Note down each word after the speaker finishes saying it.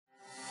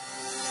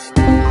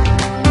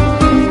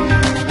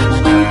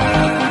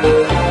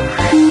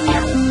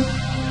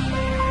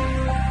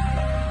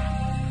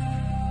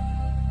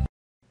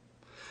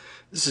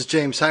This is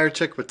James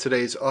Hirechek with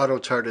today's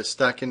Autochartist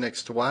stock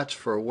index to watch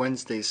for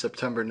Wednesday,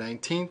 September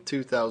 19,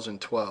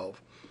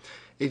 2012.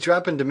 A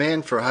drop in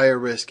demand for higher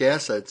risk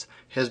assets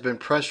has been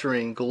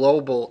pressuring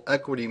global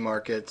equity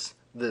markets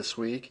this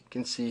week. You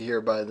can see here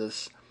by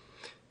this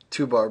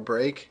two-bar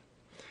break.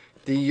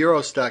 The Euro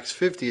Stoxx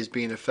 50 is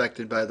being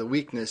affected by the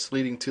weakness,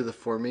 leading to the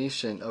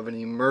formation of an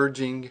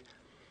emerging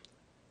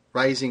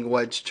rising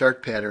wedge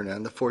chart pattern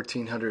on the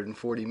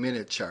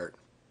 1440-minute chart.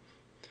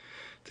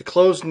 The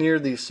close near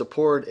the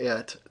support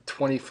at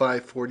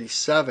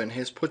 2547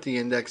 has put the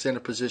index in a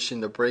position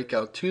to break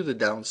out to the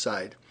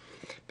downside.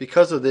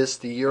 Because of this,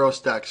 the Euro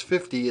Stoxx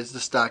 50 is the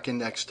stock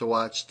index to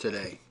watch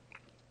today.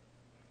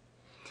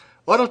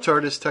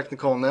 Autochartist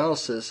technical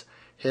analysis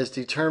has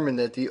determined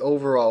that the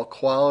overall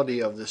quality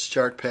of this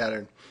chart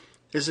pattern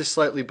is a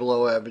slightly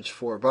below average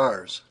 4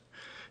 bars.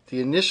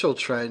 The initial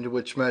trend,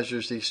 which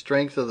measures the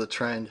strength of the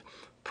trend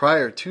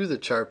prior to the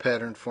chart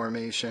pattern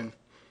formation,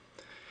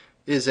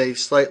 is a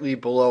slightly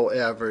below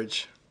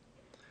average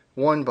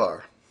 1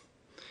 bar.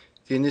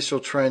 The initial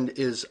trend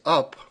is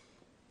up,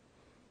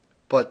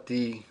 but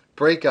the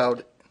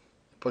breakout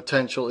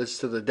potential is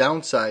to the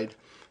downside,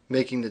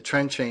 making the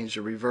trend change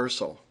a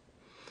reversal.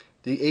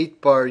 The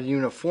 8-bar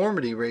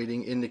uniformity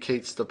rating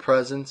indicates the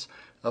presence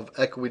of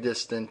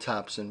equidistant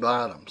tops and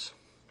bottoms.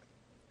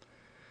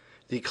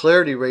 The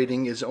clarity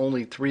rating is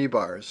only 3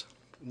 bars.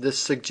 This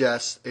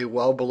suggests a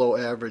well below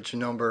average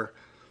number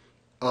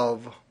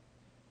of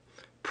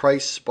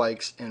price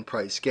spikes and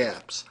price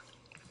gaps.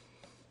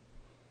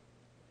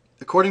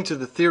 According to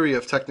the theory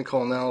of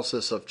technical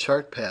analysis of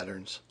chart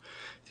patterns,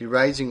 the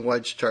rising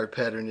wedge chart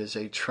pattern is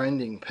a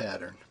trending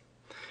pattern.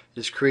 It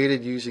is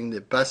created using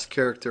the best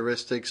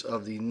characteristics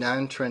of the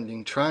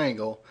non-trending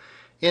triangle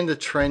and the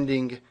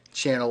trending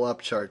channel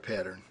up chart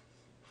pattern.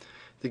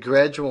 The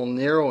gradual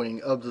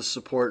narrowing of the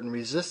support and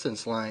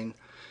resistance line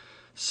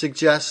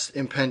suggests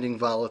impending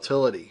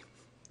volatility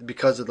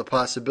because of the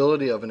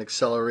possibility of an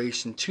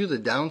acceleration to the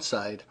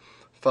downside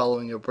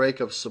following a break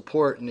of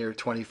support near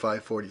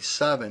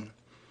 2547.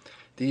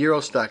 The Euro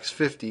Stoxx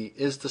 50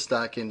 is the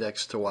stock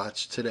index to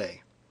watch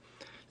today.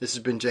 This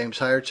has been James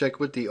Hirechek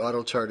with the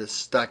Autochartist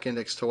stock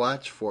index to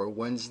watch for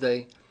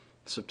Wednesday,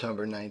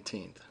 September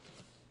 19th.